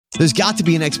There's got to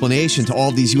be an explanation to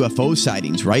all these UFO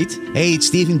sightings, right? Hey, it's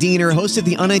Stephen Diener, host of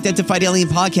the Unidentified Alien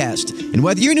Podcast. And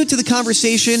whether you're new to the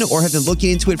conversation or have been looking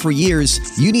into it for years,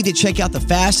 you need to check out the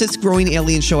fastest growing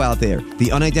alien show out there,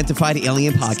 the Unidentified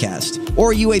Alien Podcast,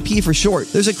 or UAP for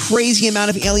short. There's a crazy amount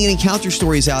of alien encounter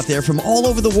stories out there from all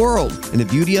over the world. And the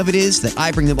beauty of it is that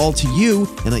I bring them all to you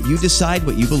and let you decide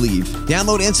what you believe.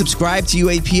 Download and subscribe to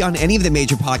UAP on any of the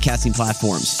major podcasting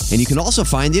platforms. And you can also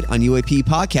find it on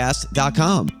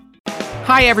UAPpodcast.com.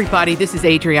 Hi, everybody. This is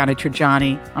Adriana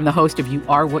Trajani. I'm the host of You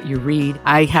Are What You Read.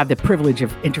 I have the privilege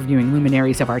of interviewing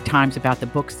luminaries of our times about the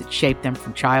books that shaped them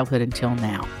from childhood until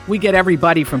now. We get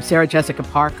everybody from Sarah Jessica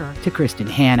Parker to Kristen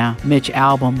Hanna, Mitch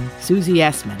Albom, Susie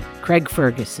Essman, Craig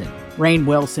Ferguson, Rainn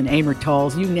Wilson, Amor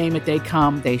Tolls, you name it, they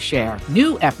come, they share.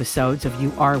 New episodes of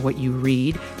You Are What You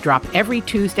Read drop every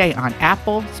Tuesday on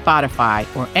Apple,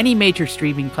 Spotify, or any major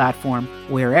streaming platform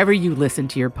wherever you listen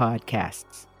to your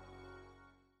podcasts.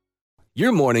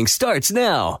 Your morning starts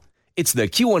now. It's the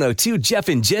Q102 Jeff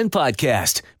and Jen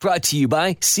podcast brought to you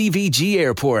by CVG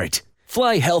Airport.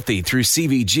 Fly healthy through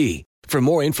CVG. For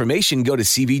more information, go to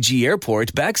CVG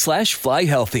Airport /fly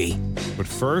healthy. But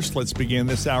first, let's begin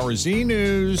this hour's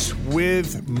E-News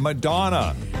with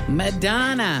Madonna.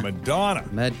 Madonna.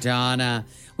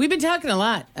 We've been talking a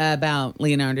lot about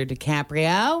Leonardo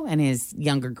DiCaprio and his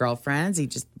younger girlfriends. He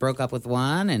just broke up with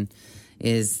one and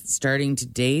is starting to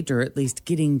date, or at least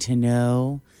getting to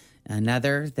know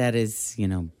another that is,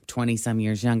 20-some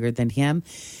years younger than him.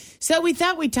 So we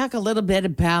thought we'd talk a little bit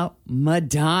about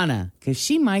Madonna, because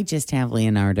she might just have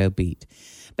Leonardo beat.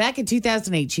 Back in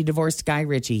 2008, she divorced Guy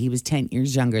Ritchie. He was 10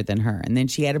 years younger than her. And then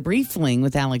she had a brief fling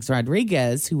with Alex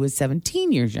Rodriguez, who was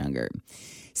 17 years younger.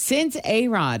 Since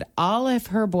A-Rod, all of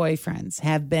her boyfriends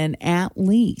have been at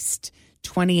least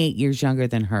 28 years younger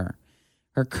than her.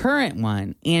 Her current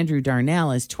one, Andrew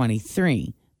Darnell, is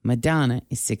 23. Madonna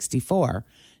is 64.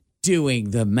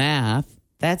 Doing the math,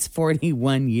 that's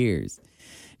 41 years.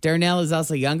 Darnell is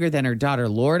also younger than her daughter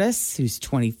Lourdes, who's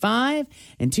 25,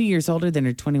 and 2 years older than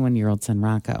her 21-year-old son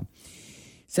Rocco.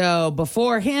 So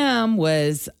before him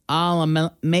was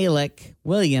Ala Malik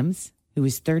Williams, who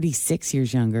was 36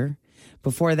 years younger.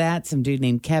 Before that, some dude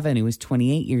named Kevin, who was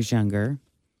 28 years younger.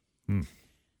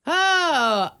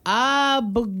 Oh,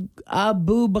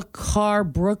 Abu Bakar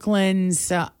Brooklyn.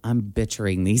 So I'm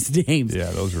butchering these names.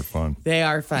 Yeah, those are fun. They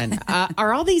are fun.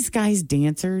 Are all these guys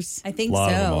dancers? I think A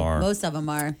lot of them so. are. Most of them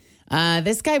are.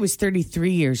 This guy was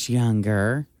 33 years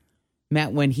younger.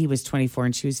 Met when he was 24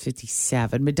 and she was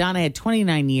 57. Madonna had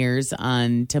 29 years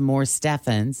on Timur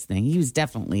Stephens thing. He was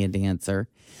definitely a dancer.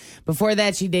 Before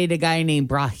that, she dated a guy named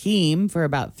Brahim for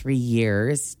about 3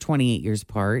 years, 28 years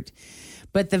apart.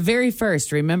 But the very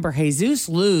first, remember Jesus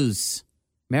Luz?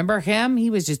 Remember him? He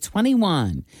was just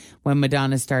 21 when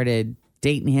Madonna started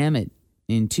dating him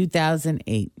in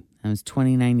 2008. That was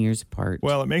 29 years apart.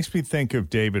 Well, it makes me think of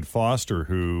David Foster,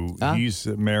 who he's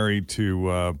married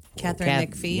to... Catherine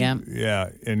McPhee. Yeah. Yeah,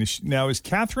 and now is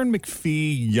Catherine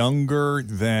McPhee younger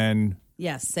than...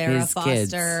 Yes, Sarah His Foster.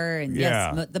 kids. And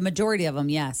Yeah. yes, the majority of them,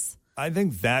 yes. I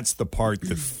think that's the part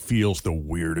that feels the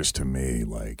weirdest to me.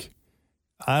 Like,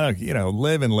 I don't,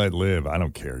 live and let live. I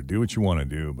don't care. Do what you want to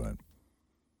do, but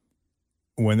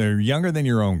when they're younger than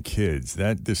your own kids,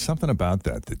 there's something about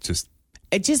that just...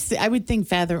 I would think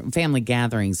family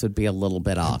gatherings would be a little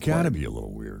bit awkward. Got to be a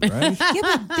little weird, right?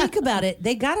 Yeah, but think about it.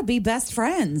 They got to be best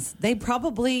friends. They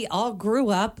probably all grew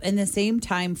up in the same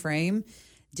time frame,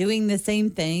 doing the same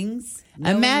things.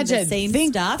 Imagine, the same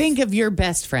think, stuff. Think of your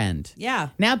best friend. Yeah.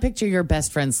 Now picture your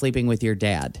best friend sleeping with your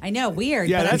dad. I know, weird.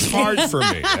 Yeah, but that's hard for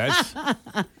me.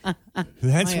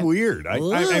 That's weird. I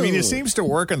mean, it seems to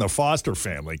work in the Foster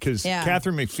family because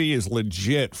Catherine McPhee is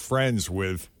legit friends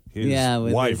with his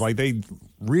wife. Like, they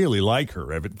really like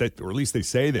her, or at least they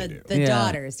say they do. The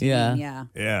daughters. Yeah.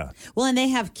 Well, and they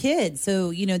have kids.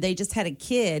 So, they just had a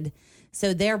kid.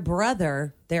 So their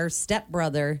brother, their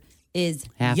stepbrother, is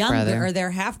younger, or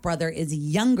their half brother is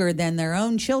younger than their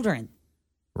own children.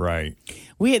 Right.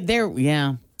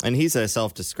 And he's a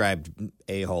self-described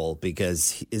a-hole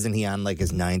because isn't he on like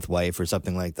his 9th wife or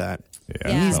something like that?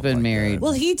 Yeah. He's been married.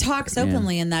 Well, he talks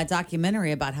openly in that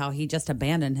documentary about how he just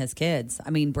abandoned his kids. I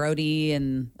mean, Brody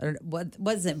or what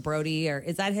wasn't Brody, or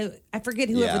is that who? I forget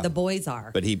whoever the boys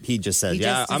are. But he just says,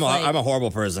 I'm a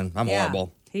horrible person. I'm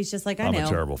horrible. He's just like, I'm know. a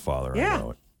terrible father. Yeah. I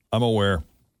know it. I'm aware.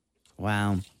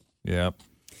 Wow. Yep.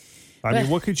 I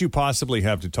mean, what could you possibly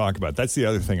have to talk about? That's the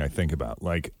other thing I think about.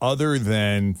 Like, other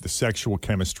than the sexual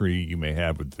chemistry you may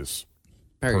have with this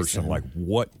person, like,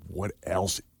 what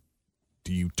else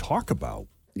do you talk about?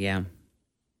 Yeah.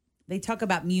 They talk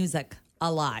about music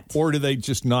A lot. Or do they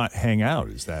just not hang out?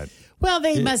 Is that? Well,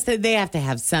 they have to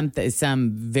have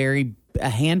a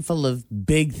handful of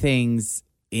big things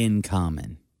in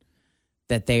common.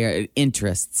 That they are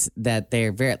interests, that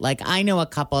they're very, like, I know a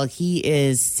couple, he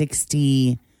is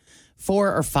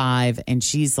 64 or 5, and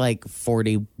she's like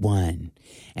 41.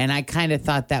 And I kind of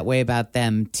thought that way about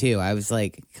them, too. I was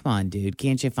like, come on, dude,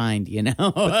 can't you find,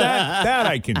 But that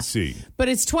I can see. But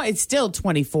it's still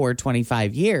 24,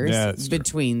 25 years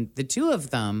between the two of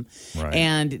them. Right.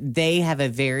 And they have a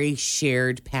very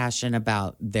shared passion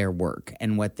about their work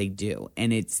and what they do.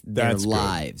 And it's their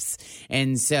lives. Good.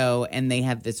 And they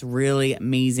have this really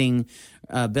amazing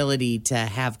ability to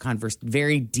have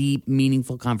very deep,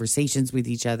 meaningful conversations with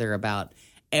each other about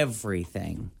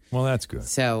everything. Well, that's good.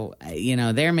 So,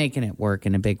 they're making it work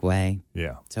in a big way.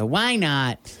 Yeah. So why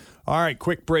not? All right,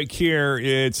 quick break here.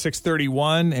 It's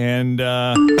 6:31, and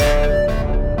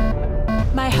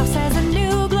my house has a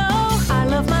new glow. I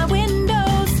love my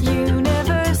windows.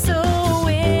 Universal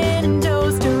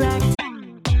Windows Direct.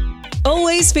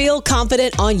 Always feel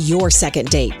confident on your second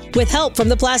date with help from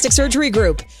the Plastic Surgery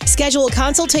Group. Schedule a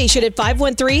consultation at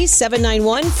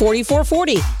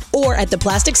 513-791-4440 or at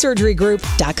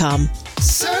theplasticsurgerygroup.com.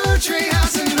 Surgery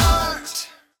has an art.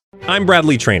 I'm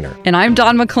Bradley Trainer. And I'm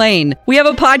Don McClain. We have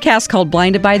a podcast called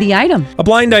Blinded by the Item. A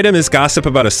blind item is gossip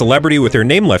about a celebrity with their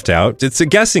name left out. It's a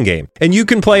guessing game, and you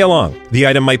can play along. The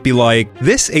item might be like,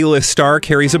 this A-list star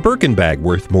carries a Birkin bag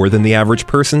worth more than the average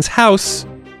person's house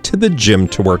to the gym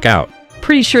to work out.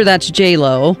 Pretty sure that's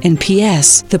J-Lo. And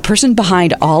P.S. the person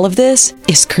behind all of this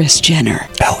is Kris Jenner,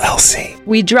 LLC.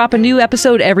 We drop a new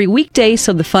episode every weekday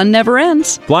so the fun never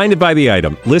ends. Blinded by the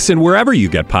Item. Listen wherever you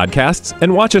get podcasts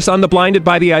and watch us on the Blinded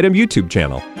by the Item YouTube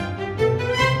channel.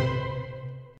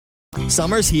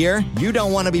 Summer's here. You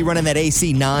don't want to be running that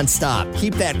AC nonstop.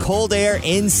 Keep that cold air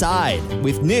inside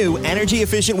with new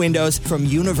energy-efficient windows from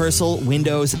Universal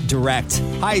Windows Direct.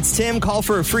 Hi, it's Tim. Call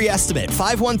for a free estimate.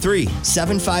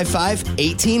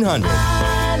 513-755-1800.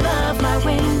 I love my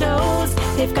windows.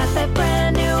 They've got that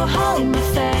brand new home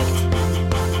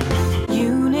effect.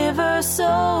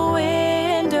 Universal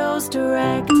Windows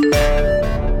Direct.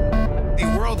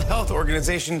 The World Health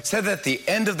Organization said that the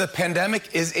end of the pandemic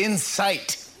is in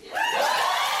sight.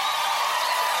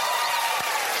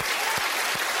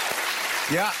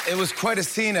 Yeah, it was quite a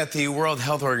scene at the World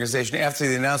Health Organization. After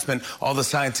the announcement, all the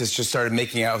scientists just started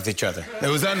making out with each other. It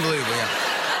was unbelievable, yeah.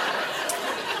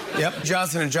 Yep,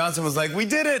 Johnson & Johnson was like, we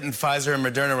did it. And Pfizer and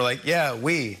Moderna were like, yeah,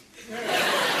 we.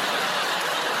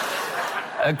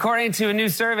 According to a new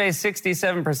survey,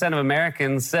 67% of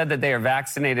Americans said that they are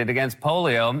vaccinated against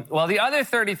polio, while the other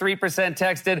 33%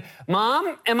 texted,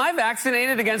 Mom, am I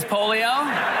vaccinated against polio?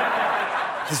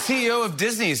 The CEO of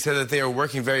Disney said that they are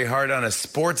working very hard on a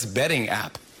sports betting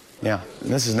app. Yeah,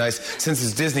 and this is nice. Since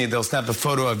it's Disney, they'll snap a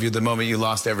photo of you the moment you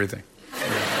lost everything.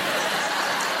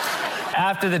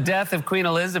 After the death of Queen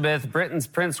Elizabeth, Britain's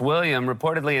Prince William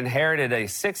reportedly inherited a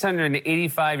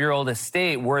 685-year-old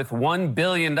estate worth $1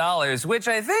 billion, which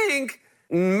I think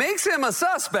makes him a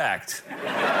suspect.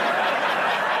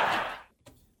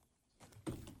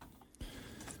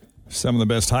 Some of the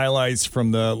best highlights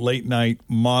from the late night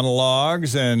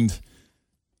monologues. And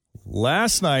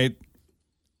last night,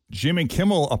 Jimmy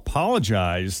Kimmel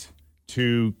apologized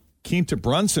to Quinta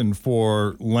Brunson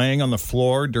for laying on the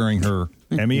floor during her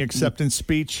Emmy acceptance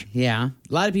speech. Yeah.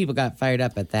 A lot of people got fired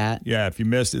up at that. Yeah. If you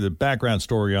missed it, the background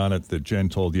story on it that Jen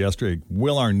told yesterday,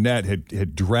 Will Arnett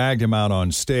had dragged him out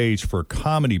on stage for a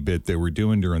comedy bit they were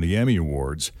doing during the Emmy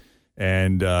Awards.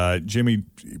 And Jimmy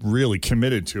really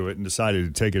committed to it and decided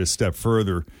to take it a step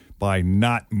further by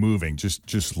not moving,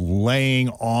 just laying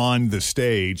on the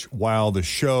stage while the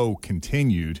show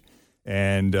continued.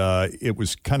 And it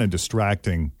was kind of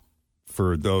distracting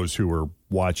for those who were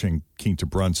watching Quinta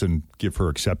Brunson give her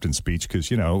acceptance speech because,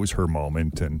 it was her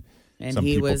moment. And some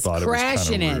people thought it was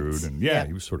kind of rude. And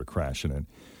he was sort of crashing it.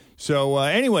 So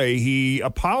anyway, he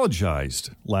apologized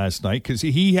last night because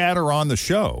he had her on the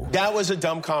show. That was a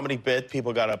dumb comedy bit.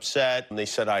 People got upset and they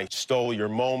said I stole your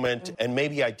moment. And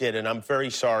maybe I did. And I'm very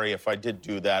sorry if I did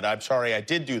do that. I'm sorry I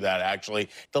did do that, actually.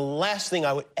 The last thing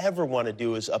I would ever want to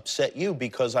do is upset you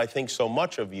because I think so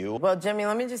much of you. Well, Jimmy,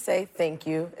 let me just say thank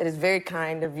you. It is very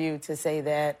kind of you to say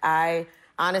that. I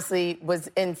honestly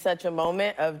was in such a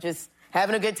moment of just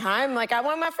having a good time. Like, I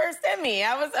won my first Emmy.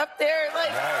 I was up there, like,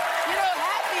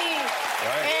 happy.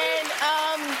 Right. And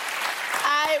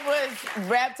I I was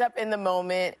wrapped up in the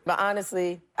moment, but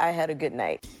honestly, I had a good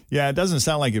night. Yeah, it doesn't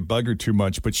sound like it bugged her too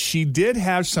much, but she did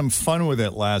have some fun with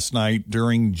it last night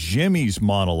during Jimmy's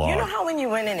monologue. You know how when you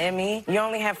win an Emmy, you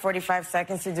only have 45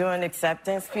 seconds to do an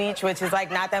acceptance speech, which is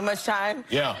like not that much time?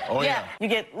 Yeah, yeah. You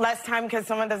get less time because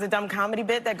someone does a dumb comedy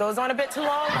bit that goes on a bit too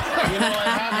long. You know,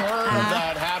 I have heard of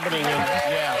that happening.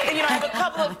 You know, I have a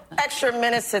couple of extra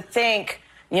minutes to think.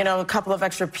 You know, a couple of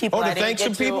extra people I didn't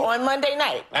get to on Monday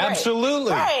night.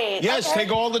 Absolutely. Right. Yes, okay.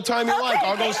 Take all the time you like.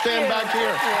 I'll go stand back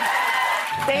here.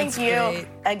 Thank you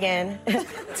again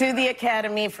to the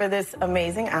Academy for this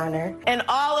amazing honor and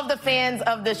all of the fans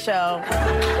of the show.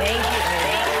 Thank you.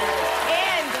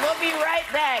 And we'll be right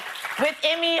back with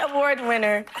Emmy Award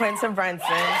winner Quinta Brunson.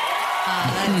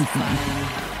 That's fun.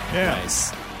 Yeah.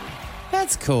 Nice.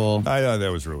 That's cool. I thought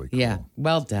that was really cool. Yeah,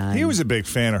 well done. He was a big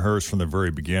fan of hers from the very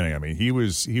beginning. I mean, he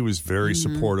was very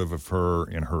supportive of her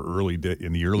in her early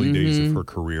days of her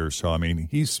career. So I mean,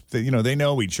 they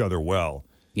know each other well.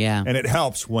 Yeah, and it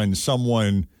helps when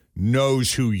someone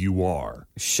knows who you are.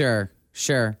 Sure.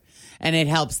 And it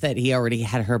helps that he already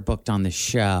had her booked on the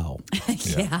show.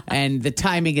 Yeah. And the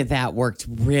timing of that worked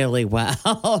really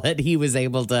well. That he was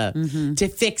able to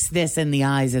fix this in the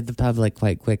eyes of the public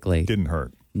quite quickly. Didn't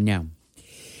hurt. No.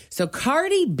 So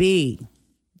Cardi B,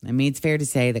 I mean, it's fair to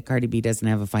say that Cardi B doesn't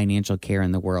have a financial care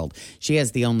in the world. She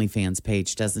has the OnlyFans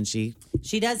page, doesn't she?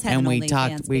 She does have an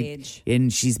OnlyFans page.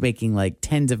 And she's making like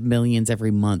tens of millions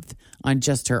every month on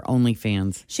just her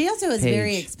OnlyFans. She also has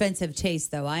very expensive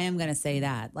taste, though. I am going to say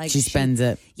that. Like she spends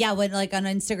it. Yeah, when like on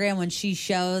Instagram, when she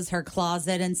shows her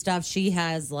closet and stuff, she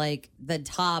has like the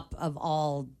top of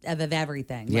all of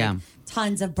everything. Yeah. Like,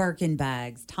 tons of Birkin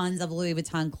bags, tons of Louis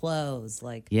Vuitton clothes.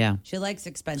 Like, yeah, she likes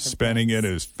expensive spending things. it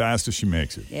as fast as she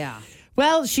makes it. Yeah.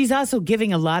 Well, she's also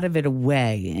giving a lot of it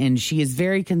away, and she is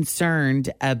very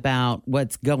concerned about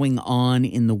what's going on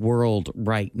in the world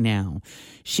right now.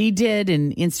 She did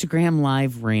an Instagram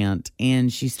live rant,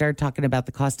 and she started talking about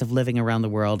the cost of living around the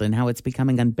world and how it's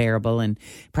becoming unbearable and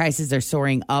prices are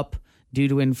soaring up due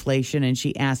to inflation. And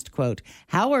she asked, quote,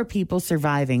 "How are people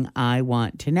surviving? I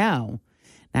want to know."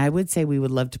 Now, I would say we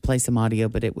would love to play some audio,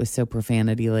 but it was so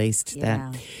profanity-laced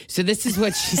that... So this is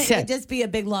what she said. It'd just be a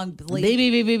big, long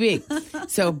bleep. Beep.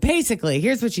 So basically,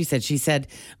 here's what she said. She said,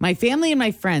 "My family and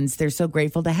my friends, they're so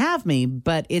grateful to have me,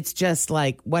 but it's just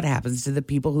like, what happens to the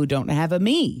people who don't have a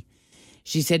me?"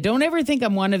 She said, "Don't ever think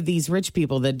I'm one of these rich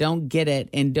people that don't get it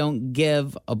and don't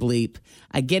give a bleep.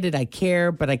 I get it, I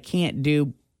care, but I can't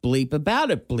do bleep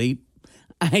about it, bleep.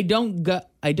 I don't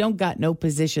got no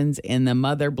positions in the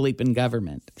mother bleeping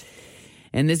government."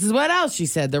 And this is what else she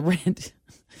said. The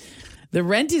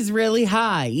rent is really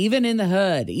high, even in the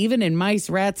hood, even in mice,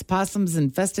 rats, possums,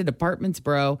 infested apartments,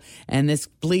 bro. And this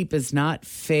bleep is not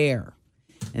fair.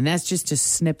 And that's just a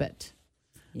snippet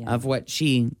of what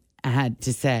she had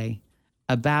to say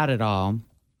about it all.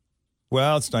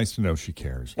 Well, it's nice to know she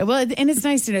cares. Well, and it's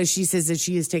nice to know she says that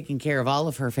she is taking care of all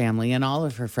of her family and all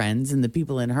of her friends and the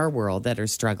people in her world that are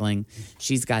struggling.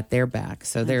 She's got their back.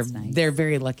 So they're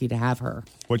very lucky to have her.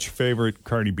 What's your favorite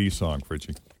Cardi B song,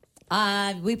 Fritchie?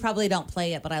 We probably don't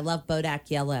play it, but I love Bodak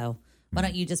Yellow. Why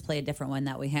don't you just play a different one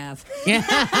that we have?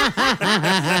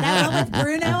 That one with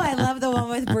Bruno. I love the one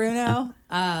with Bruno.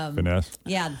 Finesse?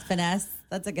 Yeah, Finesse.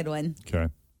 That's a good one. Okay.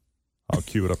 I'll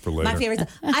cue it up for later. My favorite.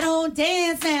 I don't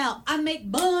dance now. I make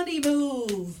money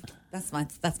move. That's my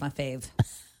fave.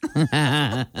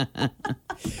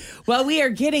 Well, we are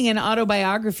getting an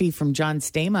autobiography from John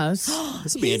Stamos.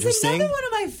 This will be interesting. He's another one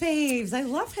of my faves. I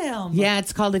love him. Yeah,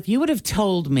 it's called If You Would Have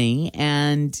Told Me.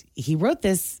 And he wrote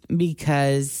this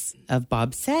because of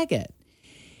Bob Saget.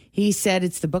 He said,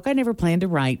 "It's the book I never planned to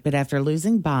write, but after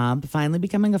losing Bob, finally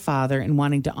becoming a father, and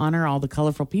wanting to honor all the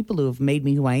colorful people who have made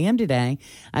me who I am today,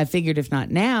 I figured if not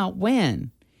now,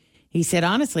 when?" He said,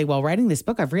 "Honestly, while writing this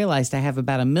book, I've realized I have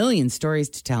about 1 million stories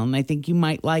to tell, and I think you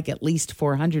might like at least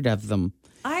 400 of them."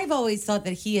 I've always thought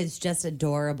that he is just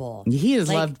adorable. He is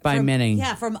loved by many.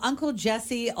 Yeah, from Uncle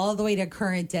Jesse all the way to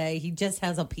current day, he just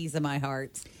has a piece of my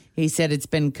heart. He said it's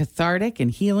been cathartic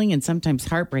and healing and sometimes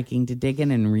heartbreaking to dig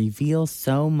in and reveal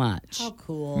so much. How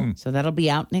cool. So that'll be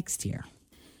out next year.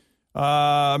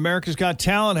 America's Got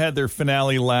Talent had their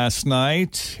finale last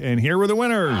night, and here were the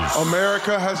winners.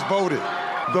 America has voted.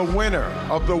 The winner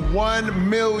of the $1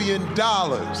 million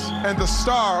and the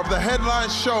star of the headline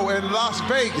show in Las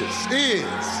Vegas is...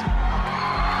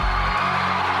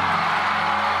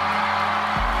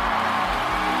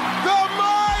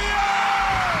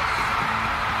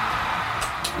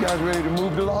 You guys ready to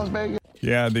move to Las Vegas?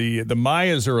 Yeah, the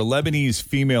Mayas are a Lebanese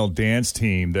female dance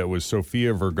team that was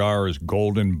Sofia Vergara's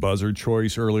Golden Buzzer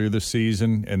choice earlier this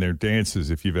season. And their dances,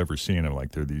 if you've ever seen them,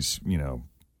 like they're these,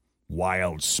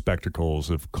 wild spectacles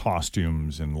of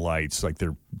costumes and lights. Like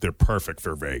they're perfect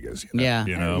for Vegas. Yeah.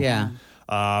 Yeah.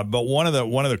 But one of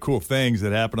the cool things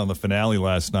that happened on the finale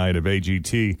last night of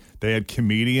AGT, they had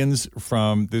comedians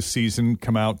from this season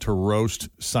come out to roast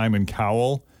Simon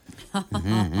Cowell. Oh,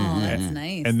 that's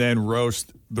nice. And then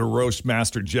roast the roast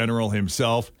master general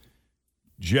himself.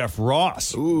 Jeff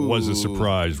Ross was a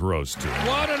surprise roast too.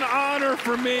 What an honor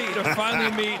for me to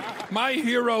finally meet my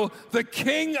hero, the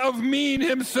king of mean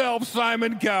himself,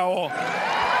 Simon Cowell.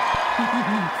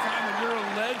 Simon, you're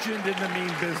a legend in the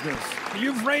mean business.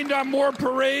 You've rained on more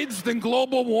parades than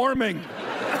global warming.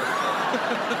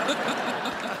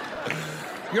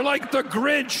 You're like the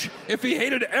Grinch if he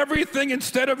hated everything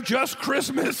instead of just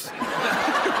Christmas.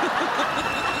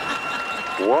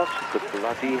 What the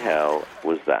bloody hell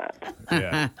was that?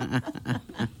 Yeah.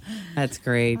 That's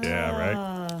great. Yeah,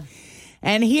 right.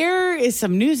 And here is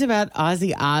some news about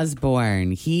Ozzy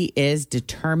Osbourne. He is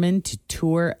determined to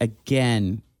tour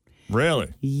again.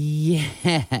 Really?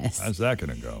 Yes. How's that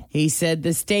going to go? He said,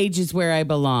 "The stage is where I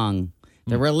belong.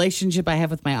 The relationship I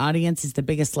have with my audience is the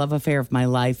biggest love affair of my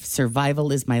life.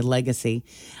 Survival is my legacy.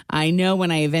 I know when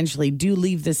I eventually do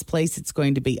leave this place, it's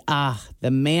going to be,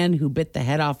 the man who bit the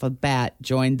head off a bat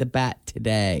joined the bat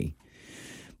today."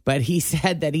 But he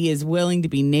said that he is willing to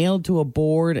be nailed to a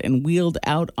board and wheeled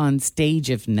out on stage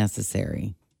if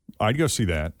necessary. I'd go see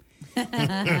that.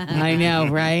 I know,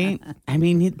 right? I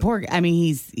mean,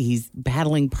 he's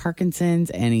battling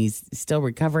Parkinson's and he's still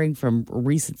recovering from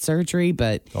recent surgery,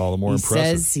 but all the more he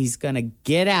impressive. says he's going to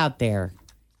get out there,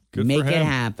 make it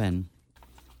happen.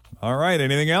 All right.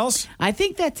 Anything else? I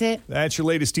think that's it. That's your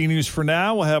latest E-News for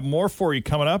now. We'll have more for you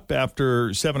coming up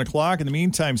after 7 o'clock. In the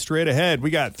meantime, straight ahead,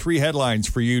 we got 3 headlines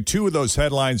for you. 2 of those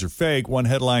headlines are fake. 1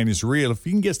 headline is real. If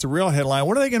you can guess the real headline,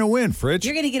 what are they going to win, Fritz?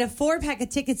 You're going to get a 4-pack of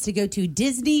tickets to go to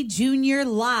Disney Junior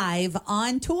Live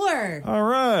on tour. All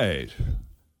right.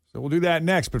 So we'll do that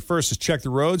next. But first, let's check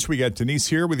the roads. We got Denise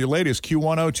here with your latest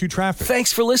Q102 traffic.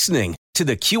 Thanks for listening to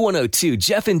the Q102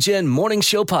 Jeff and Jen Morning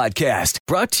Show podcast,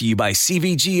 brought to you by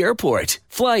CVG Airport.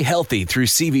 Fly healthy through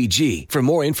CVG. For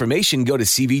more information, go to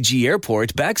CVG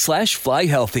Airport /fly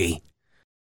healthy.